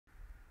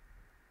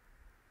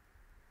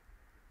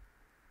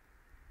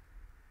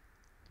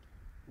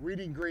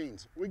Reading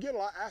greens. We get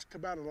asked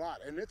about it a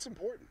lot, and it's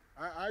important.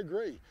 I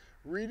agree.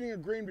 Reading a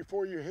green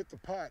before you hit the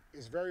putt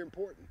is very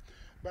important.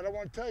 But I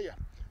want to tell you,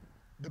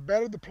 the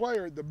better the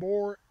player, the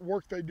more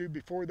work they do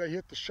before they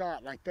hit the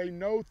shot. Like they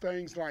know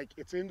things like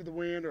it's into the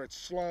wind, or it's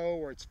slow,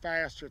 or it's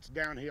fast, or it's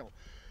downhill.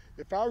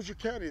 If I was your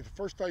caddy, the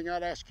first thing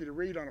I'd ask you to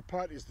read on a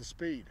putt is the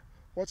speed.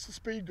 What's the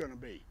speed going to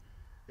be?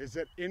 Is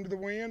it into the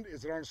wind?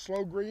 Is it on a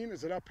slow green?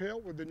 Is it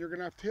uphill? Well, then you're going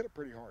to have to hit it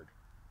pretty hard.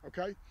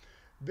 Okay?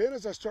 Then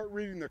as I start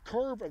reading the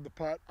curve of the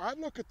putt, I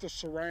look at the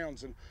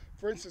surrounds. And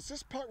for instance,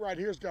 this putt right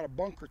here has got a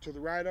bunker to the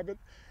right of it,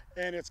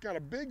 and it's got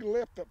a big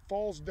lip that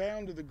falls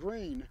down to the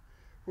green,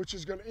 which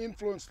is going to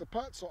influence the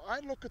putt. So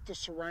I look at the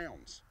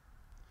surrounds.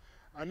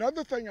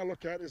 Another thing I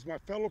look at is my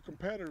fellow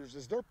competitors.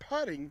 As they're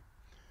putting,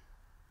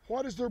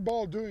 what is their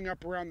ball doing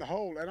up around the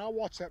hole? And I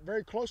watch that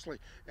very closely.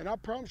 And I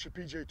promise you,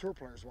 PGA Tour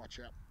players watch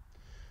that.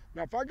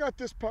 Now, if I got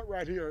this putt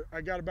right here,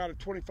 I got about a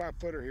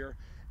 25-footer here,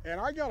 and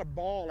I got a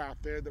ball out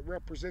there that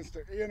represents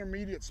the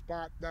intermediate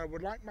spot that I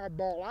would like my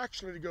ball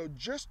actually to go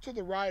just to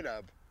the right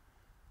of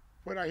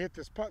when I hit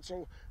this putt.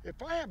 So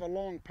if I have a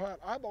long putt,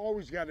 I've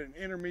always got an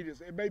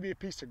intermediate. It may be a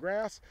piece of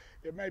grass,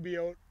 it may be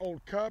an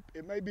old cup,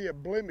 it may be a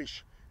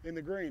blemish in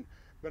the green,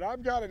 but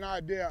I've got an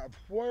idea of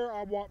where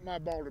I want my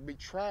ball to be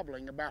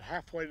traveling about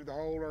halfway to the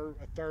hole, or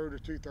a third or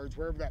two-thirds,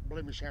 wherever that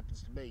blemish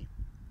happens to be.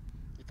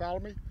 You follow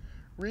me?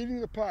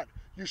 Reading the putt.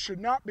 You should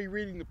not be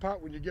reading the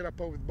putt when you get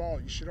up over the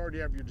ball. You should already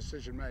have your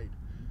decision made.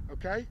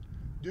 Okay?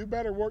 Do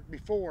better work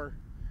before,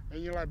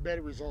 and you'll have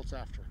better results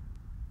after.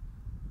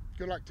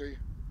 Good luck to you.